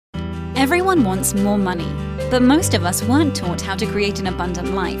Everyone wants more money, but most of us weren't taught how to create an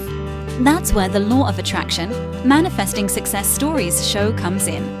abundant life. That's where the Law of Attraction, Manifesting Success Stories show comes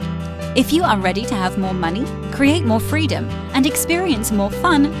in. If you are ready to have more money, create more freedom, and experience more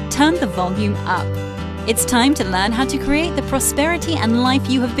fun, turn the volume up. It's time to learn how to create the prosperity and life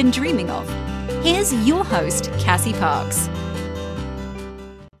you have been dreaming of. Here's your host, Cassie Parks.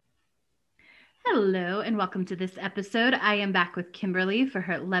 Hello, and welcome to this episode. I am back with Kimberly for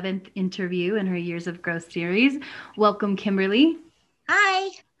her 11th interview in her Years of Growth series. Welcome, Kimberly. Hi.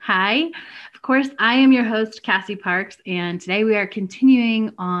 Hi. Of course, I am your host, Cassie Parks, and today we are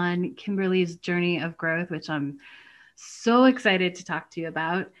continuing on Kimberly's journey of growth, which I'm so excited to talk to you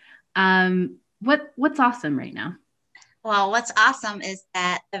about. What's awesome right now? Well, what's awesome is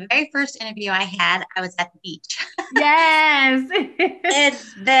that the very first interview I had, I was at the beach. Yes.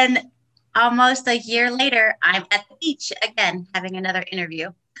 It's been almost a year later, I'm at the beach again, having another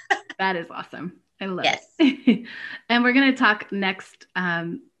interview. That is awesome. I love Yes. it. And we're going to talk next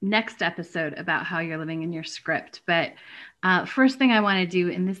episode about how you're living in your script. But first thing I want to do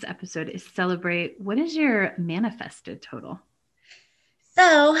in this episode is celebrate. What is your manifested total?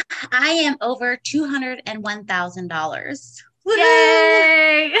 So I am over $201,000.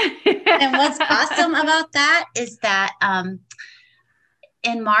 Yay! And what's awesome about that is that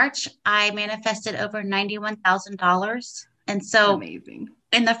in March, I manifested over $91,000. And so amazing.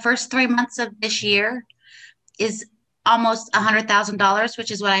 In the first 3 months of this year is almost $100,000, which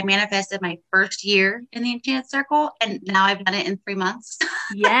is what I manifested my first year in the Enchanted Circle. And now I've done it in 3 months.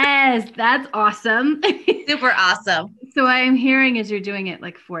 Yes, that's awesome. Super awesome. So what I'm hearing is you're doing it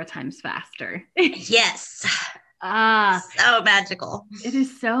like 4 times faster. Yes. So magical. It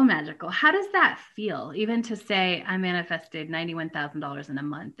is so magical. How does that feel? Even to say I manifested $91,000 in a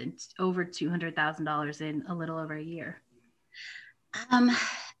month and over $200,000 in a little over a year.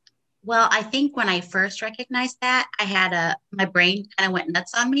 Well, I think when I first recognized that, I had my brain kind of went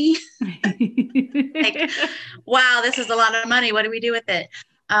nuts on me. Like, wow, this is a lot of money. What do we do with it?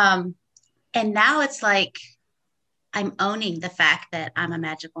 And now it's like I'm owning the fact that I'm a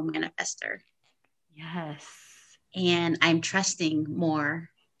magical manifester. Yes. And I'm trusting more.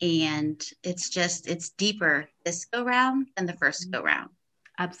 And it's deeper this go round than the first go round.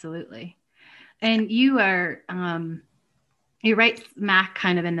 Absolutely. And you are, you're right smack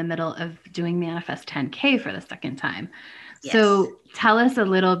kind of in the middle of doing Manifest 10K for the second time. Yes. So tell us a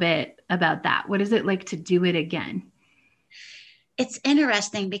little bit about that. What is it like to do it again? It's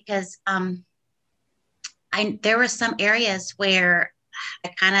interesting because there were some areas where I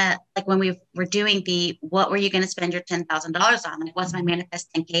kind of like when we were doing what were you going to spend your $10,000 on? Like, what's my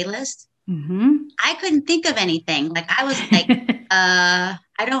Manifest 10K list? Mm-hmm. I couldn't think of anything. Like I was like, I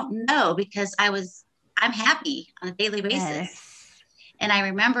don't know because I'm happy on a daily basis. Yes. And I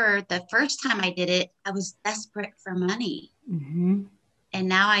remember the first time I did it, I was desperate for money. Mm-hmm. And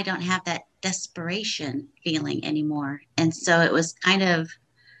now I don't have that desperation feeling anymore. And so it's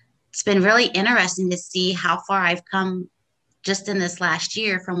been really interesting to see how far I've come just in this last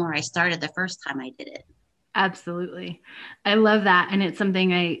year from where I started the first time I did it. Absolutely. I love that. And it's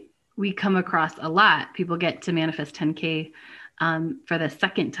something we come across a lot. People get to Manifest 10K for the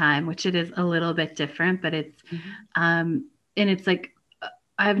second time, which it is a little bit different, but it's, and it's like,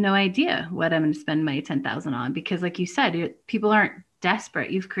 I have no idea what I'm going to spend my 10,000 on because like you said, people aren't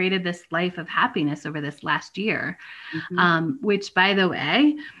desperate. You've created this life of happiness over this last year, which by the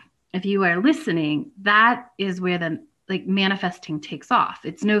way, if you are listening, that is where the manifesting takes off.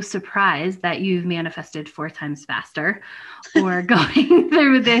 It's no surprise that you've manifested 4 times faster or going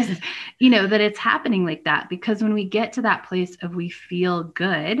through this, that it's happening like that. Because when we get to that place of we feel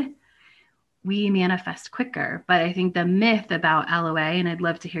good, we manifest quicker. But I think the myth about LOA, and I'd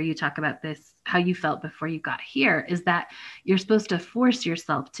love to hear you talk about this, how you felt before you got here, is that you're supposed to force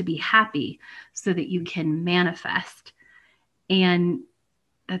yourself to be happy so that you can manifest. And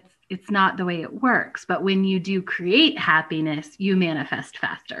it's not the way it works. But when you do create happiness, you manifest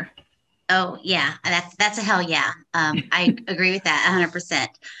faster. Oh yeah. That's a hell yeah. I agree with that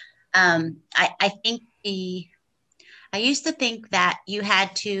 100%. I think I used to think that you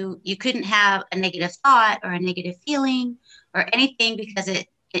couldn't have a negative thought or a negative feeling or anything because it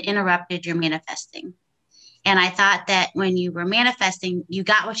interrupted your manifesting. And I thought that when you were manifesting, you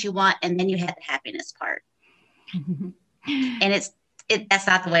got what you want and then you had the happiness part. And that's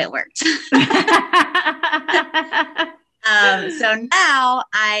not the way it works. So now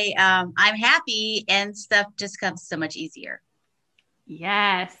I'm happy and stuff just comes so much easier.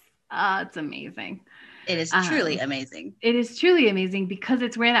 Yes. Oh, it's amazing. It is truly amazing. It is truly amazing because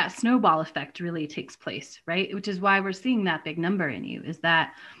it's where that snowball effect really takes place, right? Which is why we're seeing that big number in you, is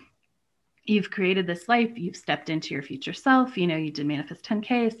that you've created this life, you've stepped into your future self, you did manifest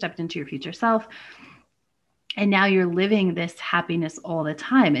 10K, stepped into your future self. And now you're living this happiness all the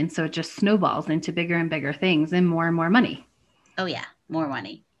time. And so it just snowballs into bigger and bigger things and more money. Oh yeah. More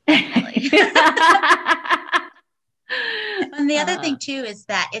money. Definitely. And the other thing too, is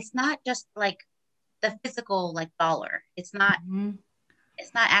that it's not just like the physical, like dollar. It's not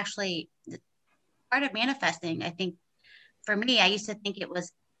actually part of manifesting. I think for me, I used to think it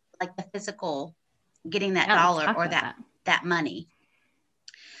was like the physical, getting that dollar or that money.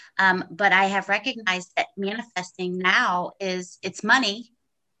 But I have recognized that manifesting now it's money,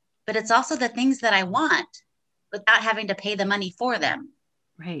 but it's also the things that I want without having to pay the money for them.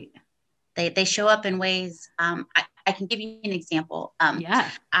 Right. They show up in ways. I can give you an example. Yeah.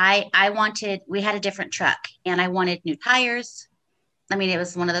 We had a different truck and I wanted new tires. I mean, it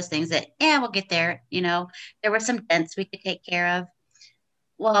was one of those things that, we'll get there. There were some dents we could take care of.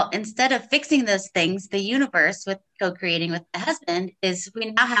 Well, instead of fixing those things, the universe, with co-creating with my husband, is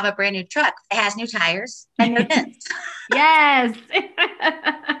we now have a brand new truck that has new tires and no dents. Yes.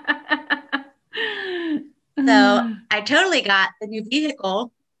 So I totally got the new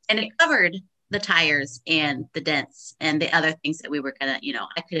vehicle and it covered the tires and the dents and the other things that we were going to,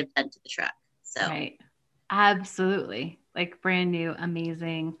 I could have done to the truck. So right. Absolutely. Like brand new,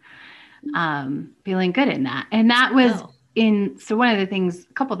 amazing, feeling good in that. And that was so one of the things,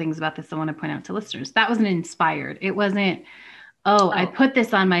 a couple things about this I want to point out to listeners, that wasn't inspired. It wasn't, I put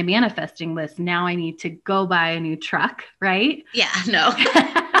this on my manifesting list. Now I need to go buy a new truck. Right. Yeah, no.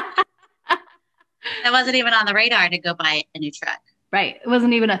 That wasn't even on the radar to go buy a new truck. Right. It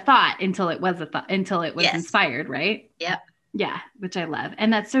wasn't even a thought until it was inspired. Right. Yep. Yeah. Which I love.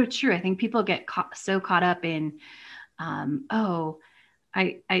 And that's so true. I think people get so caught up in,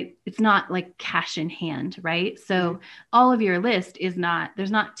 it's not like cash in hand, right? So all of your list there's not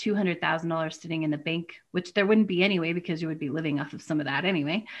 $200,000 sitting in the bank, which there wouldn't be anyway, because you would be living off of some of that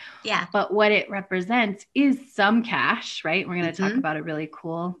anyway. Yeah. But what it represents is some cash, right? We're going to talk about a really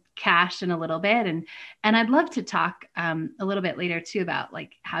cool cash in a little bit. And I'd love to talk a little bit later too about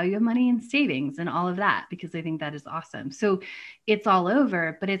like how you have money in savings and all of that, because I think that is awesome. So it's all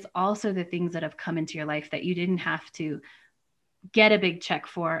over, but it's also the things that have come into your life that you didn't have to get a big check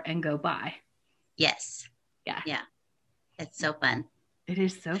for and go buy. Yes. Yeah. Yeah. It's so fun. It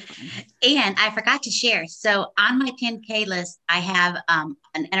is so fun. And I forgot to share. So on my 10K list, I have an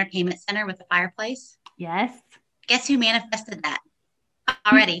entertainment center with a fireplace. Yes. Guess who manifested that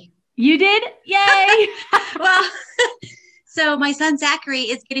already? You did? Yay. Well, so my son Zachary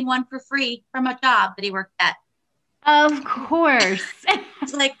is getting one for free from a job that he worked at. Of course.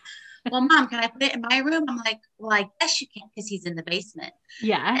 It's like, well, Mom, can I put it in my room? I'm like, well, I guess you can, because he's in the basement.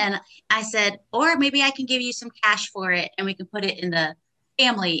 Yeah. And I said, or maybe I can give you some cash for it and we can put it in the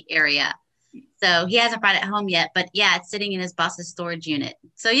family area. So he hasn't brought it home yet, but yeah, it's sitting in his boss's storage unit.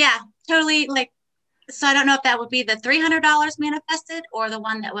 So yeah, totally like, so I don't know if that would be the $300 manifested or the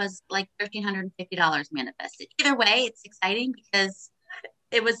one that was like $1,350 manifested. Either way, it's exciting because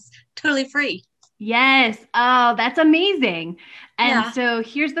it was totally free. Yes. Oh, that's amazing. And so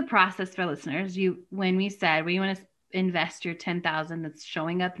here's the process for listeners. When we said we want to invest your 10,000 that's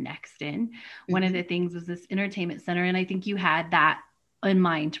showing up next in, one of the things was this entertainment center. And I think you had that in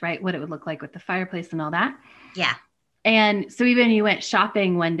mind, right? What it would look like with the fireplace and all that. Yeah. And so even you went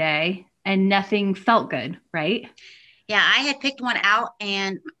shopping one day and nothing felt good, right? Yeah, I had picked one out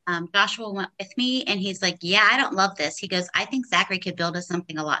and Joshua went with me and he's like, yeah, I don't love this. He goes, I think Zachary could build us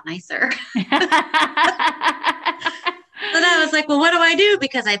something a lot nicer. And I was like, well, what do I do?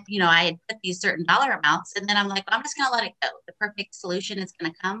 Because I had put these certain dollar amounts and then I'm like, well, I'm just going to let it go. The perfect solution is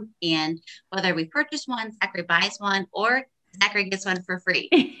going to come. And whether we purchase one, Zachary buys one, or Zachary gets one for free.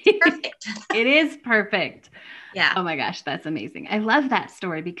 It's perfect. It is perfect. Yeah. Oh my gosh, that's amazing. I love that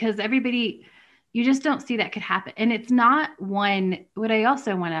story because you just don't see that could happen. And it's not what I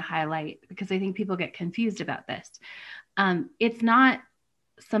also want to highlight, because I think people get confused about this. It's not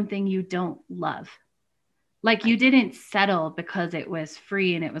something you don't love. Like you didn't settle because it was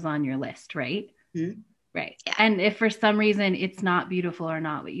free and it was on your list, right? Mm-hmm. Right. Yeah. And if for some reason it's not beautiful or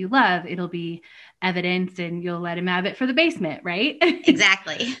not what you love, it'll be evidence and you'll let him have it for the basement, right?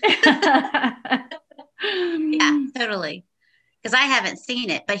 Exactly. Yeah, totally. Because I haven't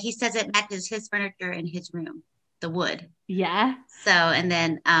seen it, but he says it matches his furniture in his room, the wood. Yeah. So, and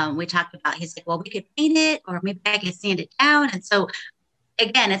then we talked about, he's like, well, we could paint it or maybe I could sand it down. And so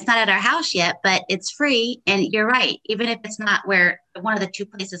again, it's not at our house yet, but it's free. And you're right. Even if it's not where one of the two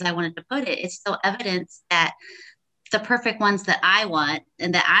places I wanted to put it, it's still evidence that the perfect ones that I want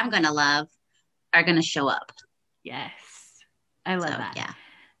and that I'm going to love are going to show up. Yes. I love that. Yeah.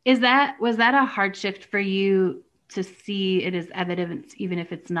 Was that a hard shift for you to see it as evidence, even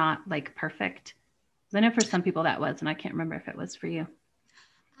if it's not like perfect? 'Cause I know for some people that was, and I can't remember if it was for you.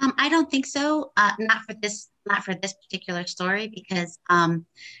 I don't think so. Not for this particular story, because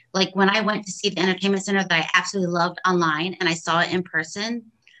like when I went to see the entertainment center that I absolutely loved online and I saw it in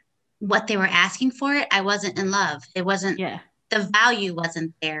person, what they were asking for it, I wasn't in love. It wasn't, Yeah. the value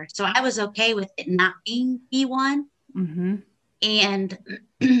wasn't there. So I was okay with it not being B1. Mm-hmm. And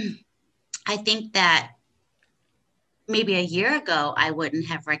I think that maybe a year ago, I wouldn't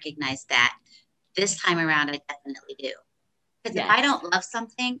have recognized that. This time around, I definitely do. Because if Yes. I don't love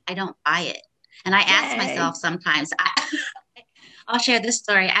something, I don't buy it. And I ask Yay. myself sometimes, I'll share this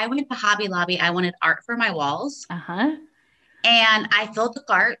story. I went to Hobby Lobby. I wanted art for my walls, Uh-huh. and I filled the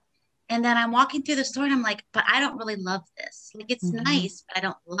cart. And then I'm walking through the store and I'm like, but I don't really love this. Like, it's Mm-hmm. nice, but I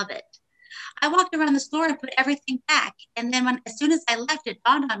don't love it. I walked around the store and put everything back. And then as soon as I left, it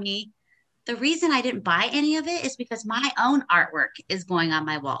dawned on me, the reason I didn't buy any of it is because my own artwork is going on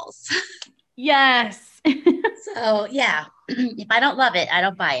my walls. Yes. So yeah, if I don't love it, I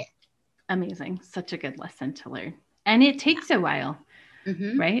don't buy it. Amazing. Such a good lesson to learn. And it takes a while,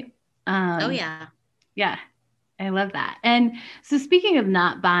 Mm-hmm. right? Oh yeah. Yeah. I love that. And so speaking of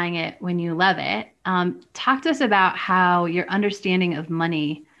not buying it when you love it, talk to us about how your understanding of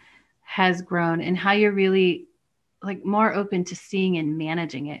money has grown and how you're really like more open to seeing and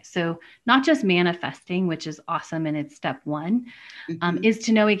managing it. So not just manifesting, which is awesome and it's step one, Mm-hmm. is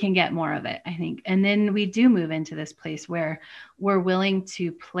to know we can get more of it, I think. And then we do move into this place where we're willing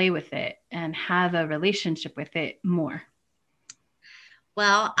to play with it and have a relationship with it more.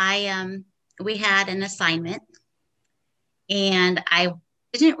 Well, we had an assignment, and I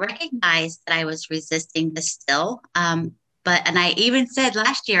didn't recognize that I was resisting this still. And I even said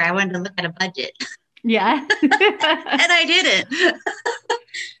last year I wanted to look at a budget, Yeah. and I didn't.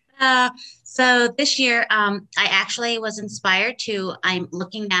 So this year, I actually was inspired to. I'm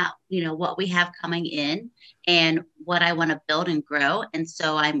looking at what we have coming in and what I want to build and grow, and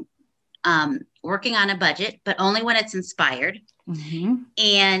so I'm working on a budget, but only when it's inspired. Mm-hmm.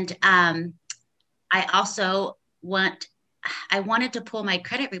 And I also I wanted to pull my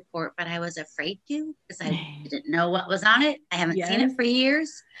credit report, but I was afraid to because I didn't know what was on it. I haven't seen Yes. it for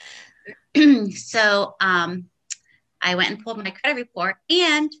years. So I went and pulled my credit report,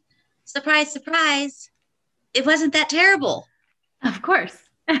 and surprise, surprise, it wasn't that terrible. Of course.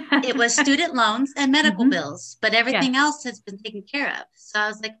 It was student loans and medical Mhm. bills, but everything else has been taken care of. So I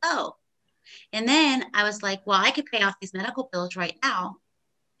was like, oh. And then I was like, well, I could pay off these medical bills right now.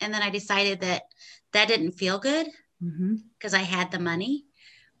 And then I decided that didn't feel good Mm-hmm. because I had the money,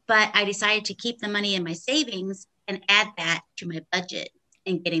 but I decided to keep the money in my savings and add that to my budget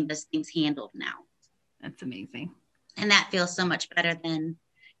and getting those things handled now. That's amazing. And that feels so much better than,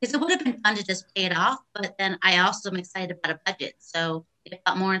 because it would have been fun to just pay it off, but then I also am excited about a budget. So it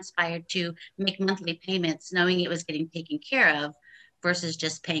felt more inspired to make monthly payments, knowing it was getting taken care of versus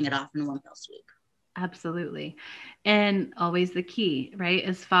just paying it off in one fell swoop. Absolutely. And always the key, right,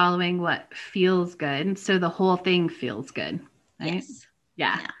 is following what feels good. So the whole thing feels good, right? Yes.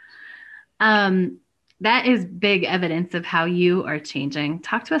 Yeah. Yeah. That is big evidence of how you are changing.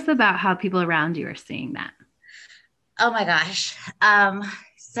 Talk to us about how people around you are seeing that. Oh my gosh.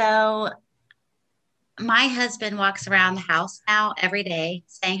 So my husband walks around the house now every day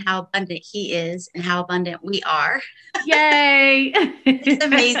saying how abundant he is and how abundant we are. Yay. It's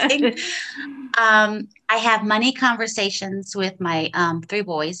amazing. I have money conversations with my 3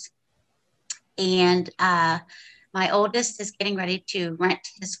 boys, and my oldest is getting ready to rent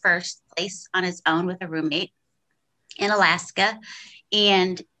his first place on his own with a roommate in Alaska,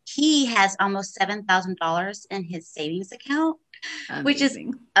 and he has almost $7,000 in his savings account, which is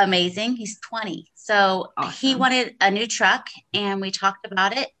amazing. He's 20. So awesome. He wanted a new truck, and we talked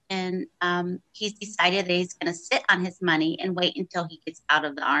about it, and he's decided that he's going to sit on his money and wait until he gets out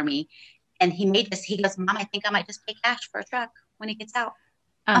of the Army. And he goes, Mom, I think I might just pay cash for a truck when he gets out.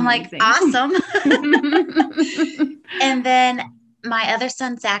 Amazing. I'm like, awesome. And then my other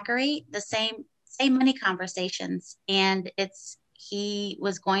son, Zachary, the same money conversations. And he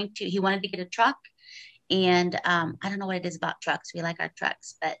wanted to get a truck. And I don't know what it is about trucks. We like our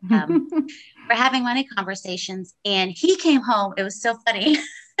trucks, but we're having money conversations. And he came home. It was so funny.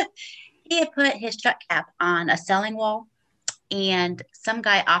 He had put his truck cap on a selling wall, and some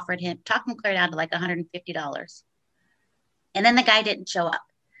guy offered him, talked him clear down to like $150. And then the guy didn't show up.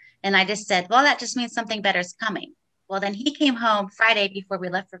 And I just said, well, that just means something better is coming. Well, then he came home Friday before we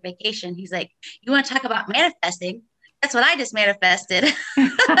left for vacation. He's like, you want to talk about manifesting? That's what I just manifested.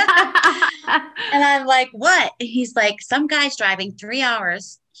 And I'm like, what? And he's like, some guy's driving 3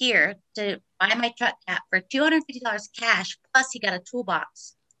 hours. here to buy my truck cap for $250 cash. Plus he got a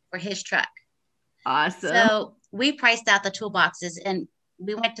toolbox for his truck. Awesome. So we priced out the toolboxes and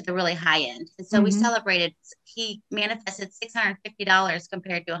we went to the really high end. And so we celebrated, he manifested $650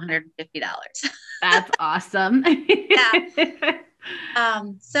 compared to $150. That's awesome. Yeah.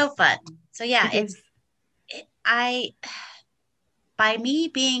 So fun. So yeah, by me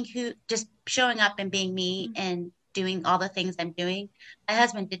being just showing up and being me and doing all the things I'm doing, my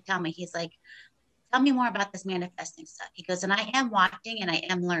husband did tell me, he's like, tell me more about this manifesting stuff. He goes, and I am watching and I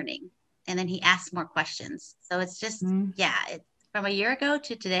am learning. And then he asks more questions. So it's just, it's from a year ago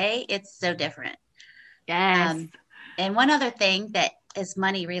to today, it's so different. Yes. And one other thing that is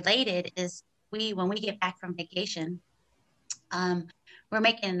money related is when we get back from vacation, we're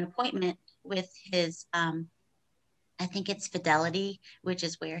making an appointment with his, I think it's Fidelity, which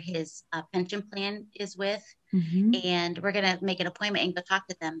is where his pension plan is with. And we're going to make an appointment and go talk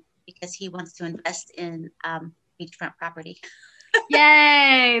to them because he wants to invest in beachfront property.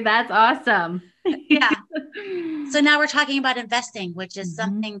 Yay, that's awesome. Yeah. So now we're talking about investing, which is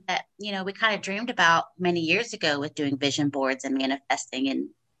something that, we kind of dreamed about many years ago with doing vision boards and manifesting, and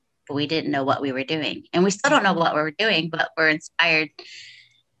we didn't know what we were doing. And we still don't know what we're doing, but we're inspired.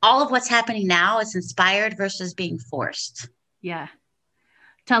 All of what's happening now is inspired versus being forced. Yeah.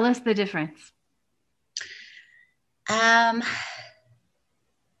 Tell us the difference.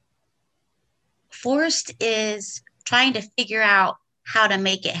 Forced is trying to figure out how to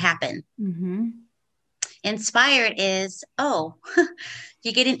make it happen. Inspired is,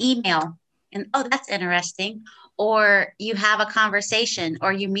 you get an email and, that's interesting. Or you have a conversation,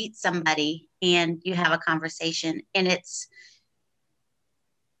 or you meet somebody and you have a conversation, and it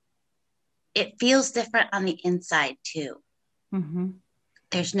feels different on the inside too.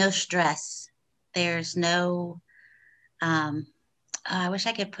 There's no stress. There's no, I wish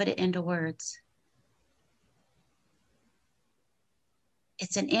I could put it into words.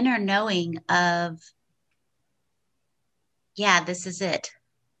 It's an inner knowing of, this is it.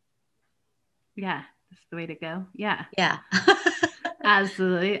 Yeah, that's the way to go. Yeah. Yeah.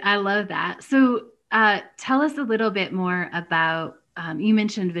 Absolutely. I love that. So tell us a little bit more about, you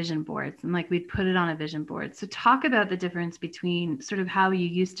mentioned vision boards and we'd put it on a vision board. So talk about the difference between sort of how you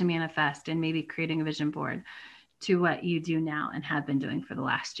used to manifest and maybe creating a vision board to what you do now and have been doing for the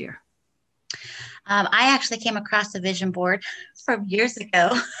last year. I actually came across a vision board from years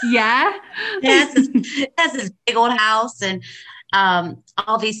ago. Yeah. It has this big old house and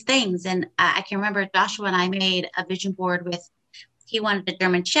all these things. And I can remember Joshua and I made a vision board he wanted a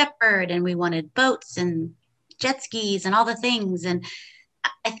German Shepherd, and we wanted boats and jet skis and all the things. And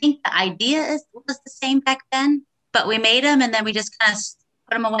I think the idea was the same back then, but we made them and then we just kind of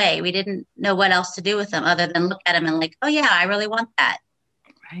put them away. We didn't know what else to do with them other than look at them and I really want that.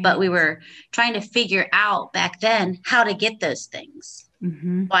 Right. But we were trying to figure out back then how to get those things.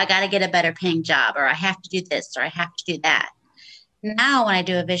 Well, I got to get a better paying job, or I have to do this, or I have to do that. Now, when I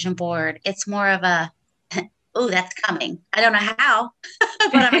do a vision board, it's more of a, that's coming. I don't know how,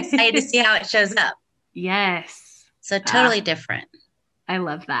 but I'm excited to see how it shows up. Yes. So totally different. I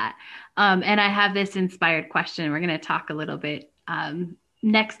love that. And I have this inspired question. We're going to talk a little bit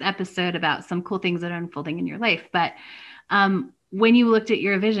next episode about some cool things that are unfolding in your life. But when you looked at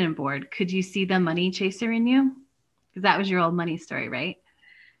your vision board, could you see the money chaser in you? Because that was your old money story, right?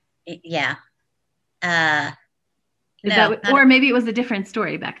 Yeah. Or maybe it was a different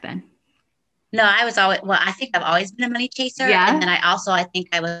story back then. No, I think I've always been a money chaser. Yeah. And then I think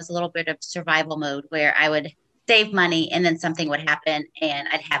I was a little bit of survival mode where I would save money and then something would happen and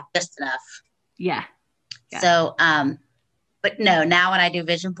I'd have just enough. Yeah. So, but no, now when I do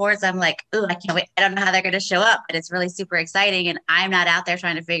vision boards, I'm like, I can't wait. I don't know how they're going to show up, but it's really super exciting. And I'm not out there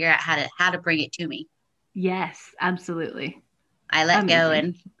trying to figure out how to bring it to me. Yes, absolutely. I let go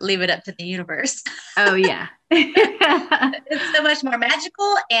and leave it up to the universe. Oh, yeah. It's so much more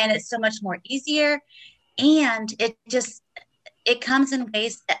magical and it's so much more easier. And it comes in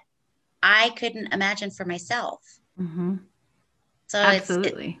ways that I couldn't imagine for myself. So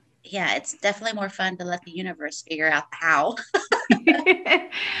absolutely. It's definitely more fun to let the universe figure out how.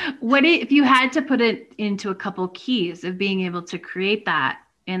 What if you had to put it into a couple keys of being able to create that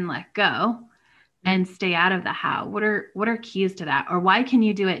and let go and stay out of the how? What are keys to that? Or why can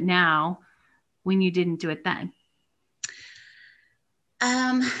you do it now when you didn't do it then?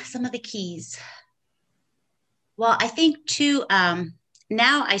 Some of the keys. Well, I think too,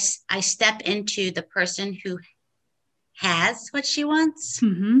 now I step into the person who has what she wants.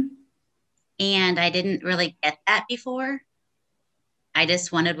 And I didn't really get that before. I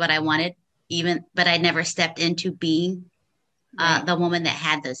just wanted what I wanted, but I never stepped into being right. The woman that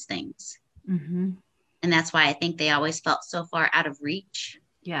had those things. Mm-hmm. And that's why I think they always felt so far out of reach.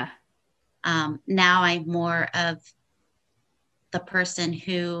 Yeah. Now I'm more of the person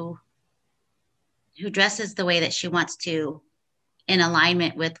who dresses the way that she wants to, in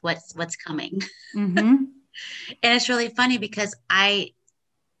alignment with what's coming. Mm-hmm. And it's really funny because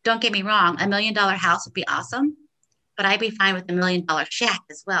don't get me wrong, $1 million house would be awesome, but I'd be fine with $1 million shack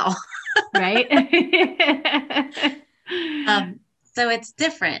as well. Right. So it's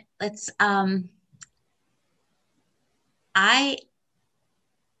different. I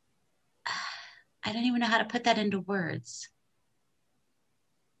don't even know how to put that into words.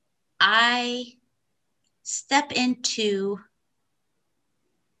 I step into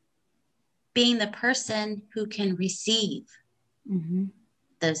being the person who can receive mm-hmm.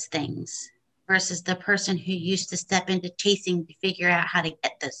 those things versus the person who used to step into chasing to figure out how to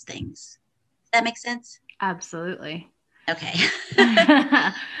get those things. Does that make sense? Absolutely. Okay.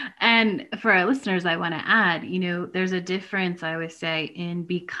 And for our listeners, I want to add, there's a difference, I always say, in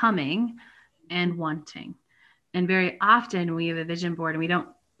becoming and wanting. And very often we have a vision board and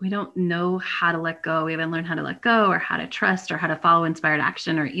we don't know how to let go. We haven't learned how to let go or how to trust or how to follow inspired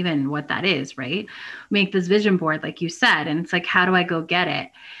action or even what that is, right? Make this vision board, like you said, and it's like, how do I go get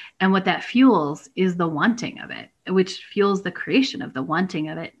it? And what that fuels is the wanting of it, which fuels the creation of the wanting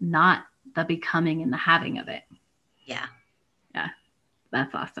of it, not the becoming and the having of it. Yeah. Yeah.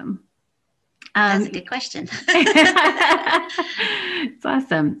 That's awesome. That's a good question. It's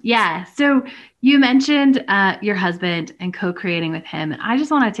awesome. Yeah. So you mentioned your husband and co-creating with him. And I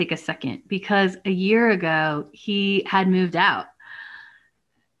just want to take a second because a year ago he had moved out.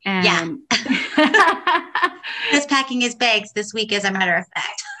 And he's packing his bags this week, as a matter of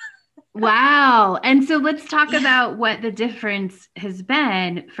fact. Wow. And so let's talk about what the difference has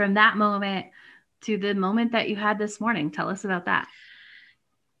been from that moment to the moment that you had this morning. Tell us about that.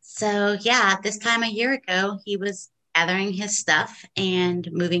 So this time a year ago, he was gathering his stuff and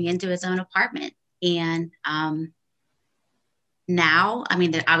moving into his own apartment. And now, I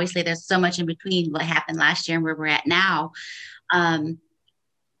mean, obviously there's so much in between what happened last year and where we're at now.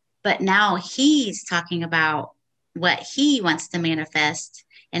 But now he's talking about what he wants to manifest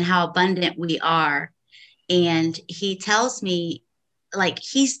and how abundant we are. And he tells me, like,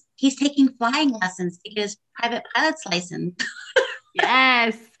 he's taking flying lessons to get his private pilot's license.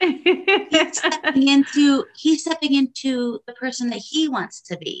 Yes. He's stepping into the person that he wants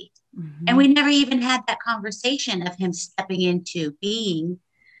to be. Mm-hmm. And we never even had that conversation of him stepping into being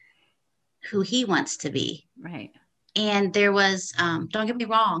who he wants to be. Right. And there was, don't get me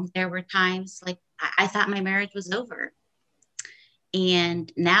wrong, there were times like I thought my marriage was over. And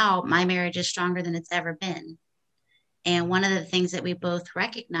now my marriage is stronger than it's ever been. And one of the things that we both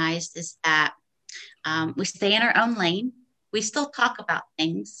recognized is that we stay in our own lane. We still talk about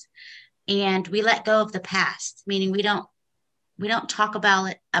things and we let go of the past, meaning we don't talk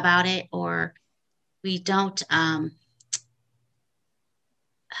about it, or we don't, I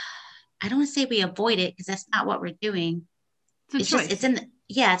don't want to say we avoid it because that's not what we're doing. It's a choice.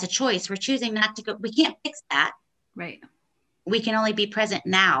 It's a choice. We're choosing not to go. We can't fix that. Right. We can only be present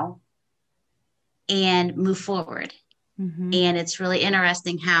now and move forward. Mm-hmm. And it's really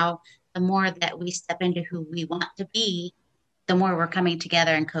interesting how the more that we step into who we want to be, the more we're coming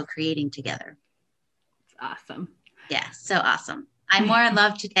together and co-creating together. It's awesome. Yeah, so awesome. I'm more in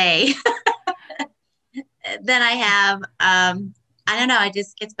love today than I have. I don't know. It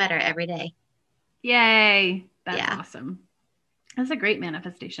just gets better every day. Yay. That's awesome. That's a great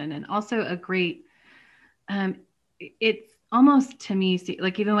manifestation, and also a great, it's almost to me,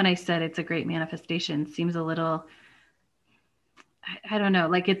 like even when I said it's a great manifestation, seems a little, I don't know,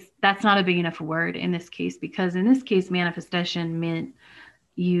 like that's not a big enough word in this case, because in this case, manifestation meant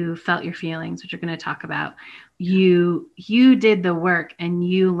you felt your feelings, which we're going to talk about. You did the work and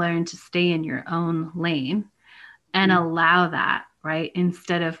you learned to stay in your own lane and allow that, right?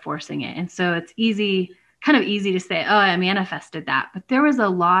 Instead of forcing it. And so it's kind of easy to say, oh, I manifested that. But there was a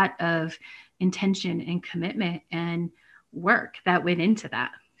lot of intention and commitment and work that went into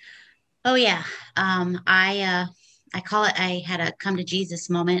that. Oh yeah. I call it, I had a come to Jesus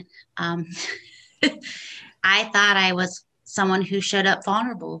moment. I thought I was someone who showed up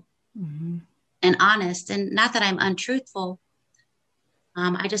vulnerable and honest, and not that I'm untruthful.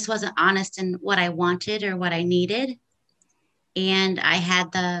 I just wasn't honest in what I wanted or what I needed. And I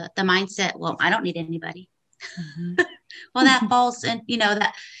had the mindset, well, I don't need anybody. Well, that falls in,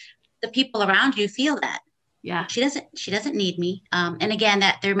 that the people around you feel that. Yeah. She doesn't need me. And again,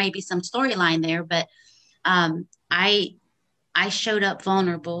 that there may be some storyline there, but I showed up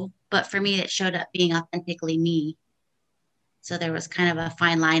vulnerable, but for me, it showed up being authentically me. So there was kind of a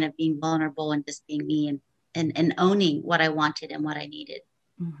fine line of being vulnerable and just being me and owning what I wanted and what I needed.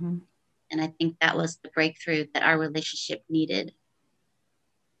 Mm-hmm. And I think that was the breakthrough that our relationship needed.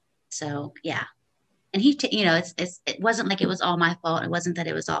 So, yeah. And it wasn't like it was all my fault. It wasn't that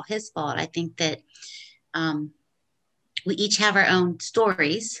it was all his fault. I think that we each have our own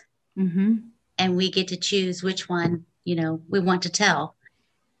stories, Mm-hmm. and we get to choose which one, we want to tell.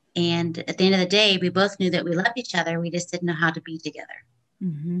 And at the end of the day, we both knew that we loved each other. We just didn't know how to be together.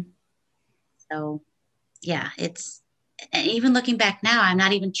 Mm-hmm. So, yeah, and even looking back now, I'm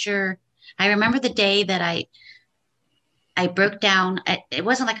not even sure. I remember the day that I broke down. It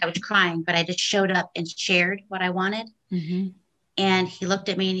wasn't like I was crying, but I just showed up and shared what I wanted. Mm-hmm. And he looked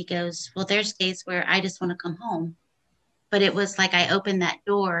at me and he goes, well, there's days where I just want to come home. But it was like I opened that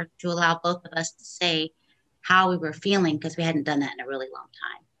door to allow both of us to say how we were feeling, because we hadn't done that in a really long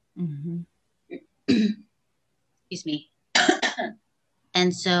time. Mm-hmm. Excuse me.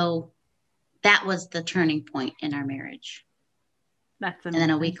 And so that was the turning point in our marriage. That's amazing. And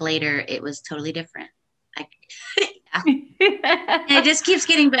then a week later, it was totally different. And it just keeps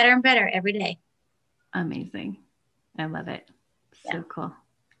getting better and better every day. Amazing. I love it. So Yeah. cool.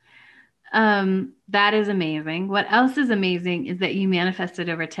 That is amazing. What else is amazing is that you manifested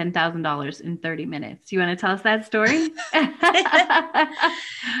over $10,000 in 30 minutes. You want to tell us that story?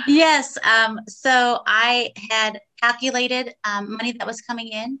 Yes. So I had calculated money that was coming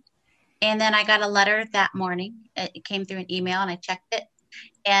in, and then I got a letter that morning. It came through an email, and I checked it,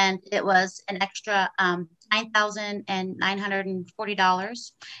 and it was an extra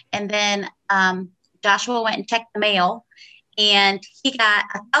 $9,940. And then Joshua went and checked the mail, and he got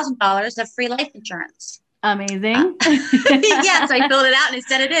 $1,000 of free life insurance. Amazing. Yeah, so I filled it out and I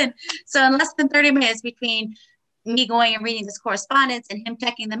sent it in. So in less than 30 minutes between me going and reading this correspondence and him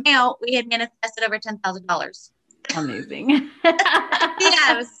checking the mail, we had manifested over $10,000. Amazing. Yeah,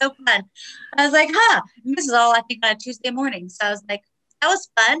 it was so fun. I was like, and this is all I think on a Tuesday morning. So I was like, that was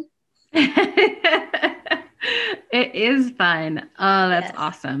fun. It is fun. Oh, that's Yes.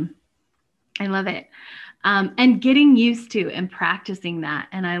 awesome. I love it. And getting used to and practicing that.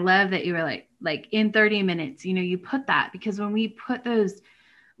 And I love that you were like in 30 minutes, you put that, because when we put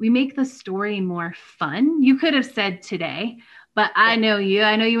we make the story more fun. You could have said today, but I know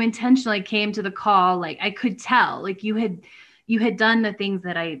you intentionally came to the call. Like I could tell, like you had done the things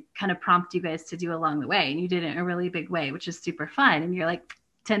that I kind of prompt you guys to do along the way, and you did it in a really big way, which is super fun. And you're like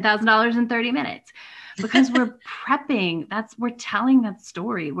 $10,000 in 30 minutes. Because we're prepping, we're telling that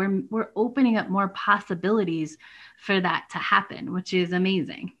story. We're opening up more possibilities for that to happen, which is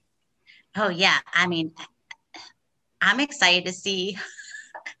amazing. Oh yeah. I mean, I'm excited to see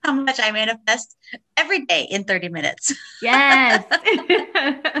how much I manifest every day in 30 minutes. Yes.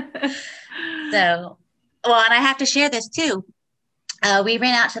 So, and I have to share this too. We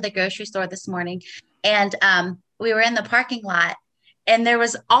ran out to the grocery store this morning, and we were in the parking lot, and there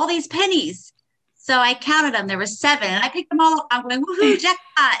was all these pennies. So I counted them. There were 7, and I picked them all up. I'm going, woohoo,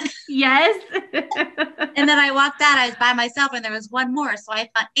 jackpot. Yes. And then I walked out. I was by myself, and there was one more. So I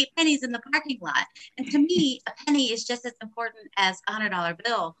found 8 pennies in the parking lot. And to me, a penny is just as important as a $100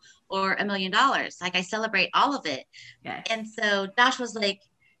 bill or $1 million. Like I celebrate all of it. Yes. And so Josh was like,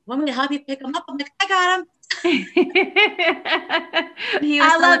 want me to help you pick them up? I'm like, I got them. I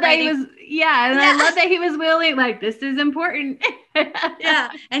love that he was, and I love that he was willing, like, this is important.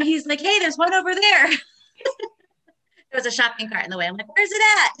 Yeah. And he's like, hey, there's one over there. There was a shopping cart in the way. I'm like, where's it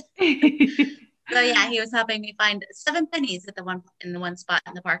at? So yeah, he was helping me find 7 pennies in the one spot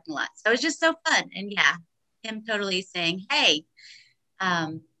in the parking lot. So it was just so fun. And yeah, him totally saying, hey,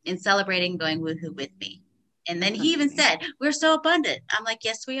 and celebrating, going woohoo with me. And then he even said, we're so abundant. I'm like,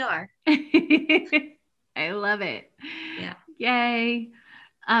 yes, we are. I love it. Yeah. Yay.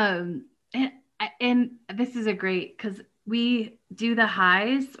 And this is because we do the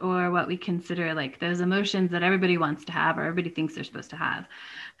highs, or what we consider like those emotions that everybody wants to have or everybody thinks they're supposed to have.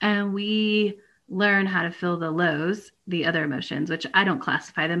 And we learn how to feel the lows, the other emotions, which I don't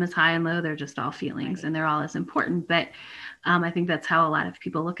classify them as high and low. They're just all feelings, right. And they're all as important. But I think that's how a lot of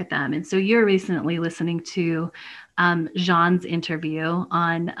people look at them. And so you're recently listening to Jean's interview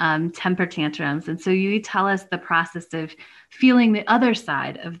on temper tantrums. And so you tell us the process of feeling the other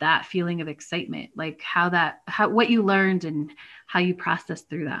side of that feeling of excitement, like what you learned and how you processed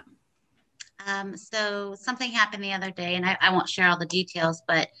through that. So something happened the other day, and I won't share all the details,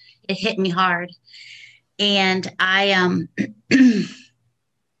 but it hit me hard. And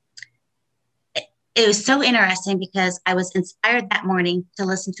it was so interesting because I was inspired that morning to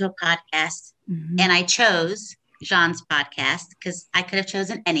listen to a podcast, mm-hmm. and I chose Jean's podcast because I could have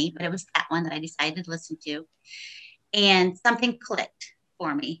chosen any, but it was that one that I decided to listen to. and something clicked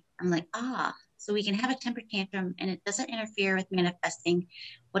for me. I'm like, so we can have a temper tantrum and it doesn't interfere with manifesting.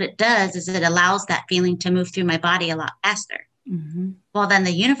 What it does is it allows that feeling to move through my body a lot faster. Mm-hmm. Well, then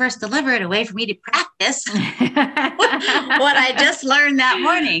the universe delivered a way for me to practice what I just learned that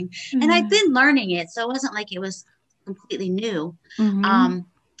morning. Mm-hmm. And I've been learning it, so it wasn't like it was completely new. Mm-hmm.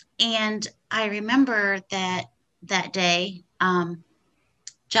 And I remember that day,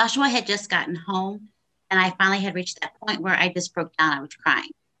 Joshua had just gotten home, and I finally had reached that point where I just broke down. I was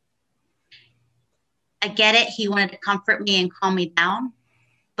crying. I get it. He wanted to comfort me and calm me down.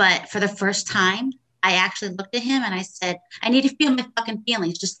 But for the first time, I actually looked at him and I said, I need to feel my fucking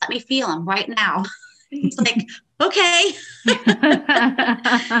feelings. Just let me feel them right now. He's like, okay.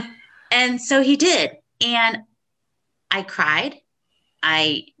 And so he did. And I cried.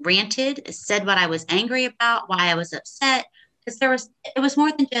 I ranted, said what I was angry about, why I was upset. Because it was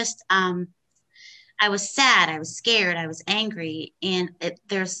more than just, I was sad, I was scared, I was angry. And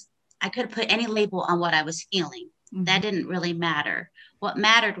I could have put any label on what I was feeling. Mm-hmm. That didn't really matter. What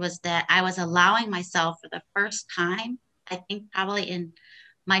mattered was that I was allowing myself for the first time, I think probably in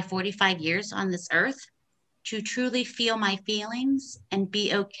my 45 years on this earth, to truly feel my feelings and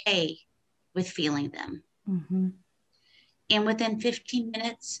be okay with feeling them. Mm-hmm. And within 15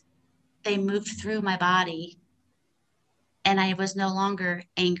 minutes, they moved through my body. And I was no longer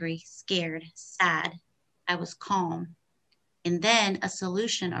angry, scared, sad. I was calm. And then a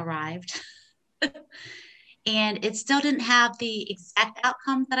solution arrived. And it still didn't have the exact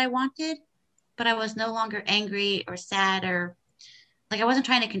outcome that I wanted, but I was no longer angry or sad, or like I wasn't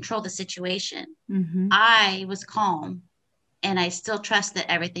trying to control the situation. Mm-hmm. I was calm, and I still trust that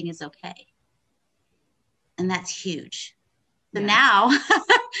everything is okay. And that's huge. So now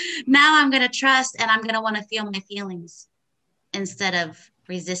I'm going to trust, and I'm going to want to feel my feelings instead of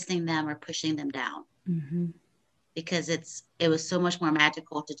resisting them or pushing them down. Mm-hmm. Because it was so much more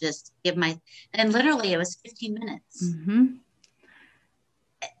magical to just and literally it was 15 minutes. Mm-hmm.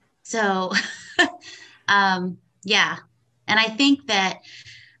 So, yeah. And I think that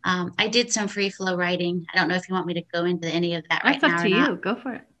I did some free flow writing. I don't know if you want me to go into any of that right now. That's up to you. Go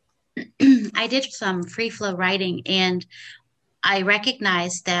for it. I did some free flow writing, and I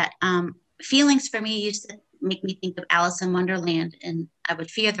recognized that feelings for me used to make me think of Alice in Wonderland, and I would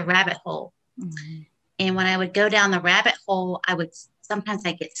fear the rabbit hole. Mm-hmm. And when I would go down the rabbit hole, sometimes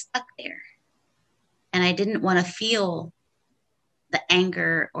I get stuck there. And I didn't want to feel the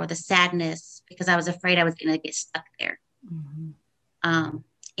anger or the sadness because I was afraid I was going to get stuck there. Mm-hmm.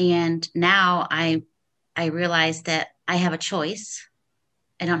 And now I realize that I have a choice.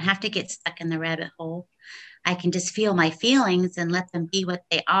 I don't have to get stuck in the rabbit hole. I can just feel my feelings and let them be what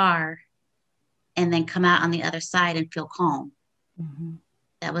they are, and then come out on the other side and feel calm. Mm-hmm.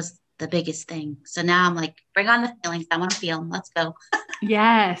 That was the biggest thing. So now I'm like, bring on the feelings. I want to feel them. Let's go.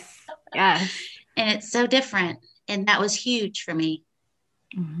 Yes. Yes. And it's so different. And that was huge for me.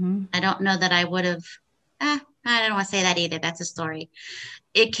 Mm-hmm. I don't know that I would have, I don't want to say that either. That's a story.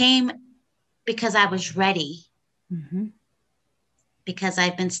 It came because I was ready. Mm-hmm. Because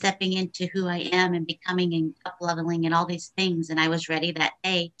I've been stepping into who I am and becoming and up leveling and all these things. And I was ready that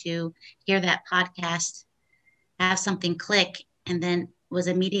day to hear that podcast, have something click, and then was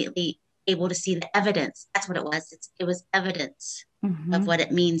immediately able to see the evidence. That's what it was. It was evidence mm-hmm. of what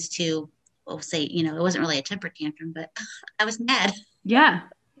it means to, say, it wasn't really a temper tantrum, but I was mad. Yeah.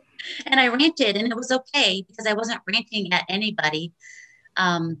 And I ranted, and it was okay because I wasn't ranting at anybody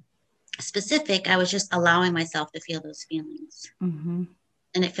specific. I was just allowing myself to feel those feelings. Mm-hmm.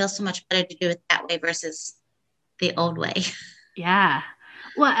 And it feels so much better to do it that way versus the old way. Yeah.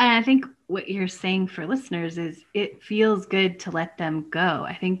 Well, and I think what you're saying for listeners is it feels good to let them go.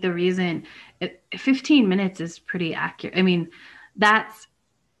 I think the reason 15 minutes is pretty accurate. I mean, that's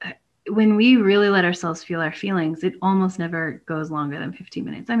when we really let ourselves feel our feelings, it almost never goes longer than 15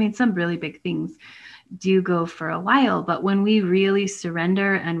 minutes. I mean, some really big things do go for a while, but when we really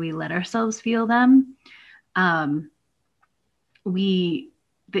surrender and we let ourselves feel them,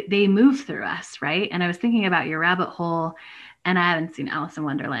 they move through us, right? And I was thinking about your rabbit hole, and I haven't seen Alice in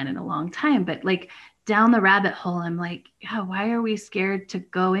Wonderland in a long time, but like down the rabbit hole, I'm like, yeah, why are we scared to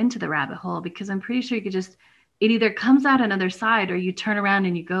go into the rabbit hole? Because I'm pretty sure it either comes out another side or you turn around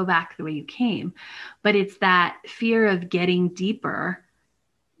and you go back the way you came. But it's that fear of getting deeper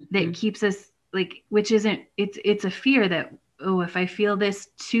that keeps us like, which isn't, it's a fear that, if I feel this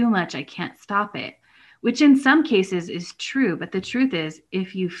too much, I can't stop it, which in some cases is true. But the truth is,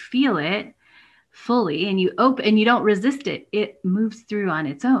 if you feel it fully and you open and you don't resist it, it moves through on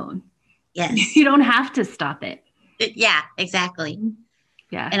its own. Yes. You don't have to stop it. Yeah, exactly.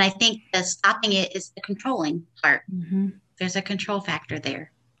 Yeah. And I think the stopping it is the controlling part. Mm-hmm. There's a control factor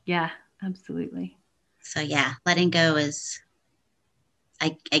there. Yeah, absolutely. So yeah, letting go is,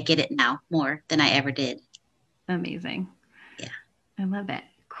 I get it now more than I ever did. Amazing. Yeah. I love it.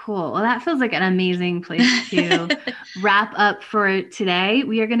 Cool. Well, that feels like an amazing place to wrap up for today.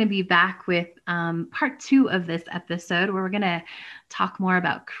 We are going to be back with part 2 of this episode, where we're going to talk more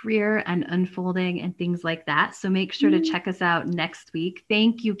about career and unfolding and things like that. So make sure to check us out next week.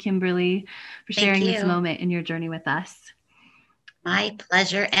 Thank you, Kimberly, for sharing this moment in your journey with us. My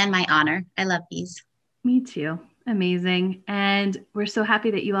pleasure and my honor. I love these. Me too. Amazing. And we're so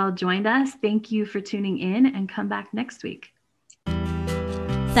happy that you all joined us. Thank you for tuning in, and come back next week.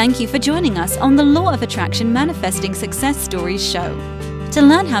 Thank you for joining us on the Law of Attraction Manifesting Success Stories show. To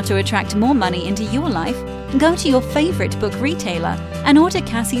learn how to attract more money into your life, go to your favorite book retailer and order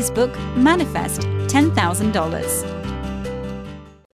Cassie's book, Manifest $10,000.